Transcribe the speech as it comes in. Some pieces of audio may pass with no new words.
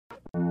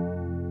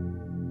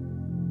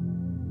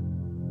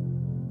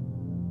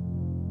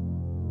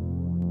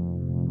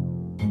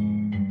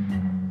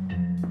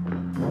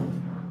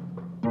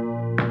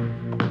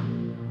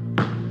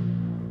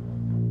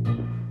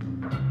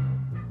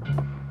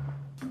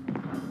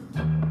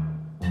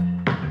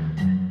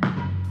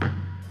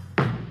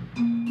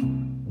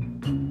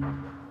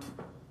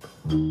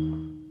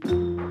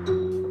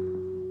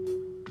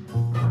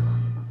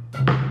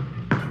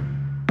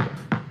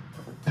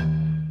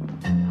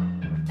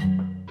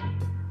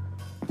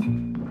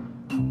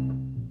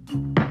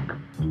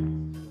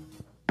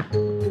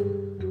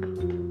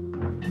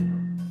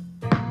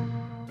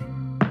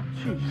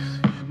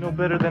No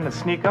better than to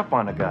sneak up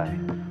on a guy.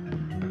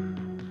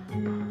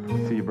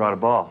 See, you brought a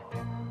ball.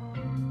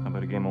 How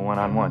about a game of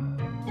one-on-one?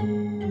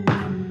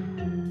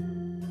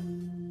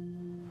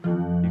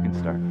 You can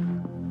start.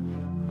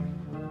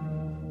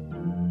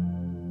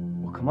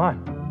 Well, come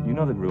on. You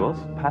know the rules.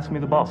 Pass me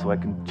the ball so I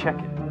can check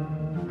it.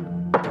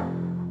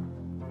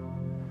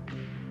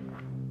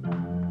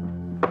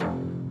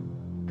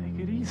 Take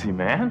it easy,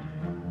 man.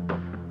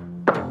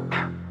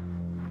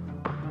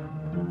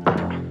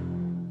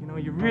 You know,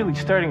 you're really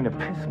starting to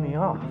piss me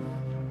off.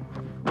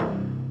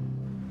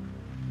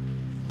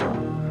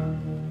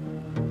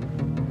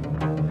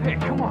 Hey,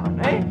 come on,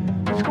 hey?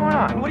 What's going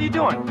on? What are you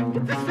doing?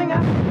 Get this thing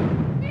out.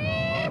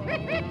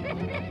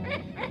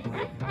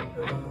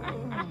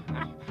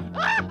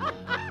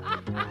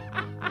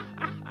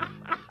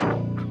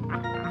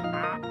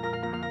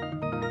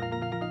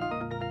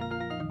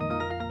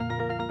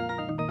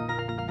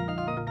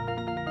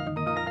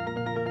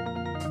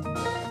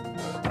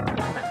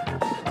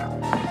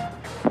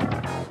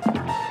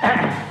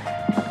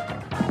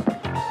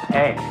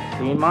 Hey,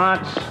 Dean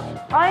Marks?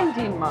 I'm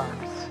Dean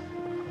Marks.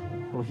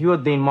 Well, if you're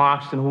Dean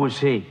Marks, then who is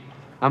he?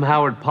 I'm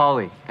Howard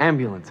Pauley,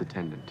 ambulance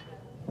attendant.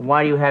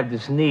 Why do you have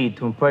this need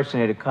to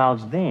impersonate a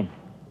college dean?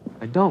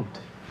 I don't.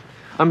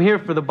 I'm here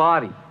for the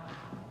body.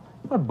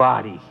 What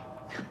body?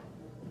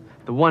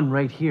 The one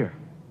right here.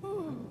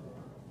 You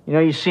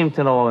know, you seem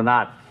to know a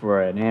lot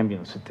for an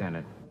ambulance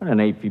attendant. What an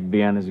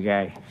APB on this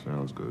guy.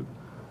 Sounds good.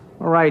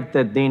 All right,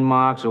 Dean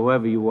Marks, or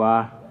whoever you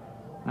are.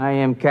 I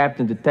am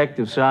Captain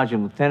Detective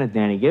Sergeant Lieutenant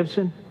Danny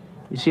Gibson.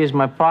 This here's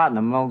my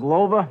partner, Mel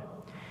Glover.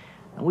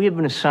 And we have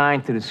been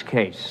assigned to this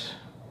case.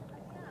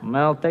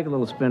 Mel, take a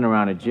little spin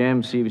around the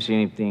gym, see if you see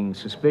anything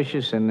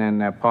suspicious, and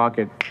then park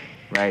it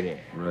right here.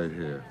 Right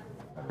here.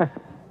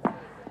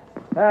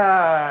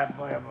 Ah,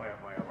 boy.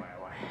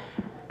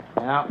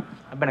 Now,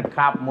 I've been a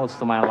cop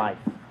most of my life.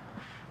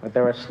 But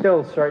there are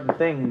still certain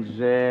things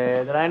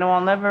that I know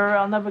I'll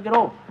never get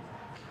over.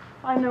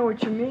 I know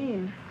what you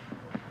mean.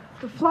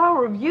 The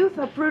flower of youth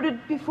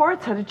uprooted before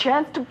it's had a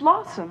chance to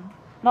blossom.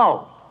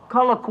 No,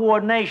 color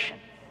coordination.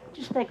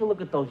 Just take a look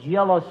at those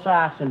yellow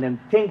socks and them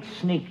pink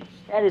sneakers.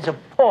 That is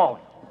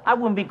appalling. I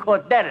wouldn't be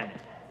caught dead in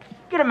it.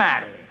 Get him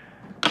out of here.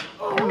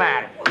 Get him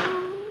out of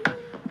here.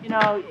 You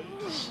know,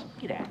 just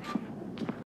get out of here.